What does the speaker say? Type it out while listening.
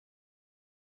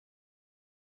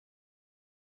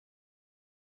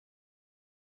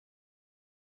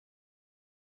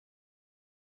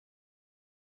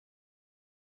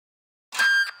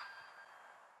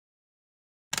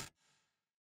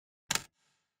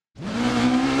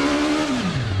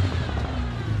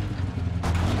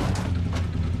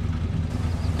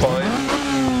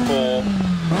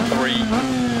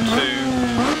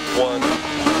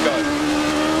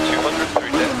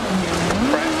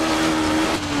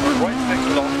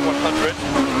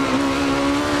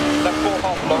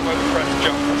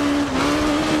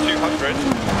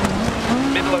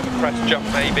crest jump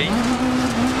maybe.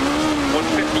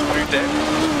 150 through dip.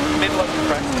 Middle over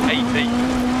crest, 80.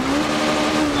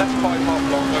 Left 5 half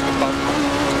long over bump.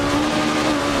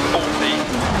 40.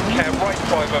 Care right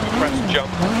 5 over crest jump.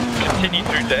 Continue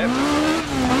through dip.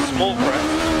 Small crest.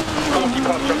 40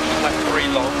 past junction left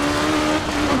 3 long.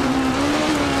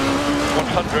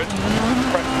 100.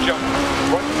 Crest jump.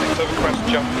 Right 6 over crest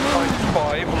jump. Times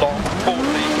 5 long. 40.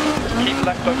 Keep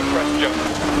left over crest jump.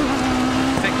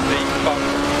 60. Bump.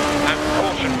 And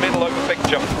caution middle over big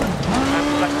jump. And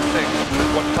left 6.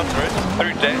 100.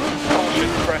 Through dip. Caution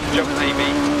crest jump maybe.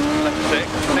 Left 6.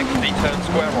 60. Turn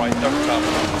square right. Don't cut.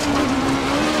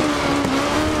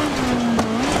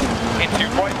 Into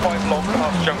right 5 long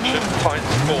past junction, times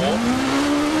 4.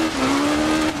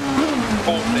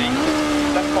 40.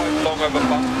 Left 5 long over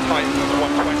bump, times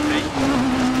 120.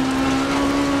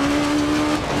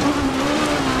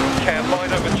 Care line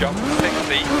over jump,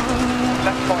 60.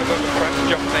 Left 5 over crest,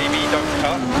 jump maybe, don't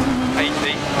cut. 80.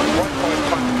 Right 5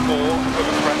 times 4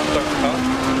 over crest, don't cut.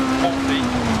 40.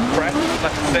 Crest,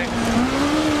 left 6.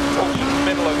 Caution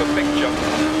middle over big jump.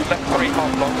 Left 3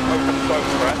 half long, open slow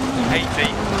crest, 80.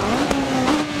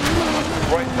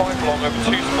 Right 5 long over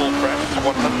 2 small crests,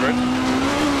 100.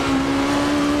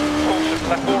 Caution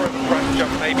left 4 over crest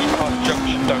jump maybe, past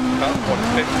junction, don't cut,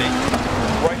 150.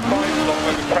 Right 5 long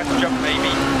over crest jump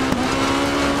maybe,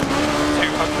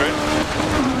 200.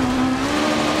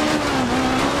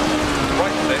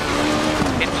 Right 6,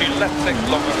 into left 6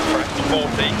 long over crest,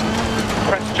 40.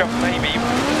 Crest jump maybe,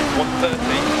 130.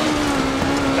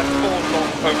 Left 4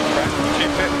 long over crest,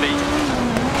 250.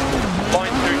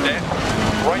 Line through dip.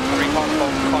 Right 3 half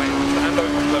long times and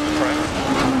opens over crest.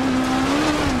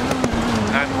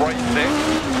 And right 6.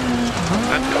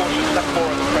 And caution left 4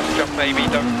 over crest jump maybe,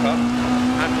 don't cut.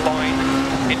 And line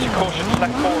into caution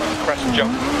left 4 over crest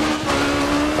jump.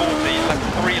 40, left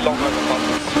 3 long over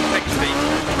bumps, 60.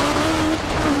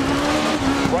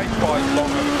 Right 5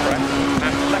 long over crest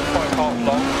and left 5 half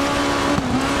long,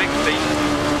 60.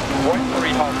 Right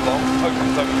 3 half long,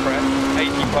 opens over crest, 80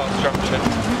 past junction.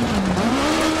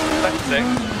 Left 6,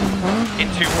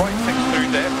 into right 6 through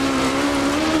dip,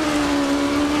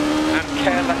 and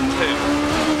care left 2,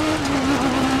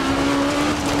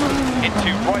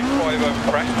 into right 5 over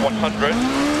crest, 100,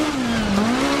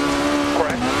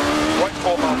 crest, right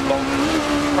 4 half long,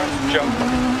 crest jump,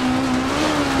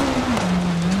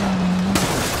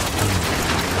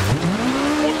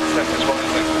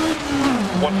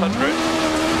 100,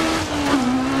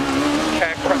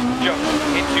 care crest jump,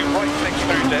 into right 6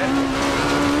 through dip,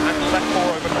 left 4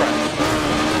 over crest,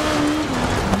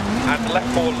 and left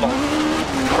 4 long,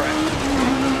 crest,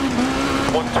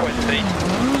 120,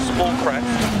 small crest,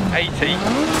 80,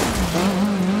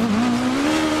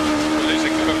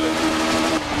 losing coolant,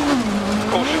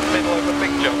 caution middle over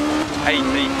big jump,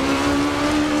 80,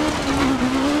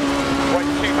 right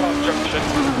 2 past junction,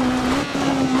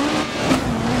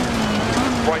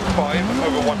 right 5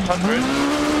 over 100,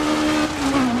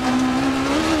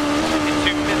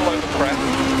 into middle over crest,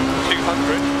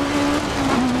 200,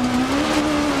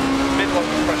 middle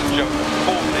over crest jump,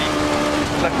 40,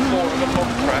 left 4 over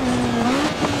long crest,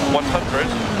 100,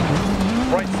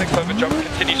 right 6 over jump,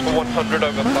 continues for 100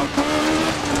 over bump,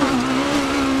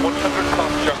 100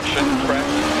 past junction,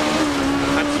 crest,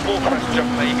 and small crest jump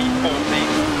maybe, 40,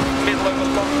 middle over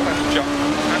long crest jump,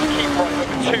 and keep right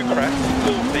over 2 crest,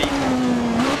 40,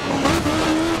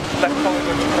 left 5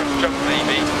 over crest jump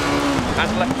maybe, and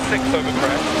left 6 over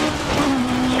crest,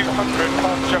 200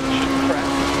 past junction crest,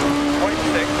 right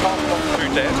 6 half long through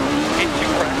dip, into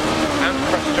crest, and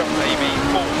crest jump maybe,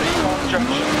 40 past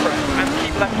junction crest, and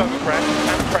keep left over crest,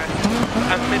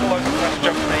 and middle over crest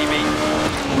jump maybe,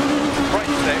 right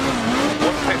 6,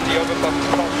 150 over bump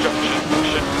past junction,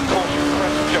 caution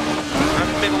crest jump,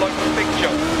 and middle over big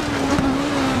jump,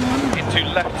 into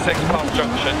left 6 past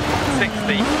junction,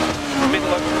 60,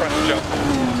 middle over crest jump,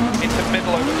 into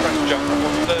middle over crest jump,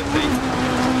 130,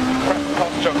 crest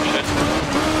past junction,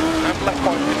 and left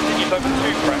 5 continues over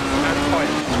 2 crest, and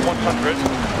tight, 100,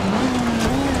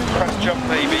 crest jump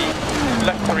maybe,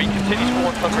 left 3 continues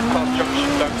for 100 past junction,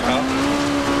 don't cut,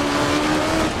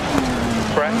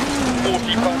 crest,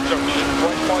 40 past junction,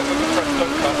 right 5 over crest,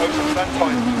 don't cut, opens and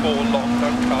times 4 long,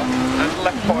 don't cut, and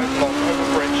left 5 long over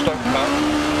bridge, don't cut,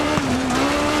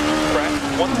 crest,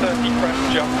 130 crest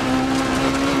jump,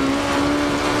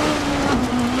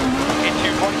 into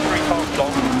right 3 half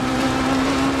long,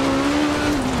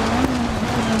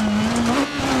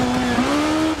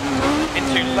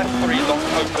 into left 3 long,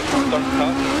 open, don't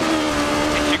cut,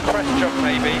 into crest jump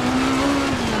maybe,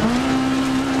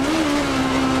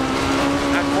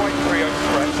 and right 3 over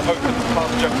crest, open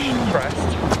past junction crest,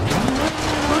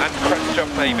 and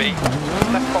maybe,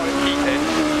 left 5 keep in,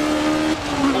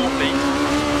 40,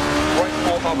 right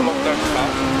 4 harbour long don't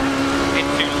cut,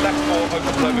 into left 4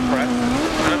 opens over crest,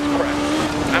 and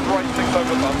right 6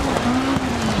 over bump,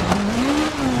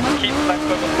 keep left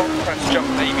over long crest jump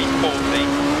maybe, 40,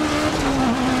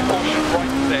 caution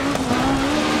right 6,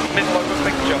 middle over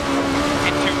big jump,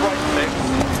 into right 6,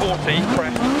 40,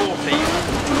 crest, 40,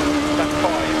 left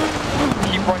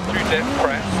 5, keep right through dip,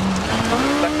 crest,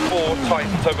 left 4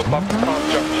 tightens over bump past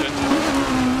junction,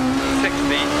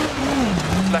 60,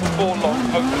 left 4 long,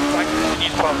 opens and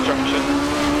continues past junction,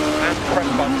 and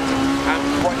crest bump, and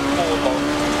right 4 long,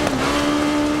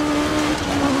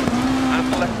 and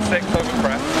left 6 over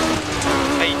crest,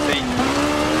 80,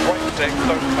 right 6,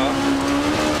 don't cut,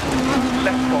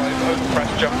 left 5 over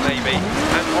crest jump maybe,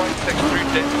 and right 6 through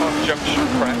dip past junction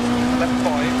crest, left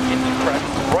 5 into crest,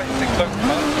 right 6 don't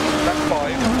cut, left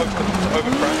 5 opens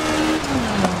over crest.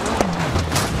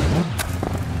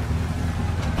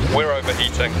 We're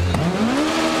overheating.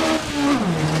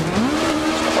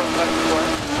 Front left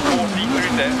crest, 40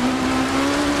 through dip,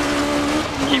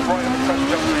 keep right over crest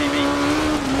jump maybe,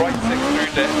 right 6 through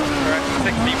dip, crest,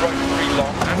 60 right 3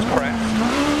 long and crest,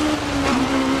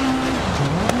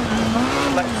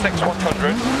 left 6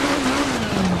 100,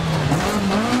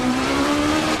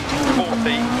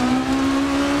 40,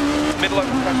 middle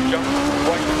over crest jump,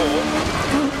 right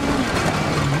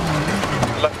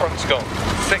 4, left front's gone,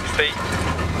 60,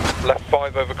 left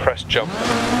 5 over crest jump.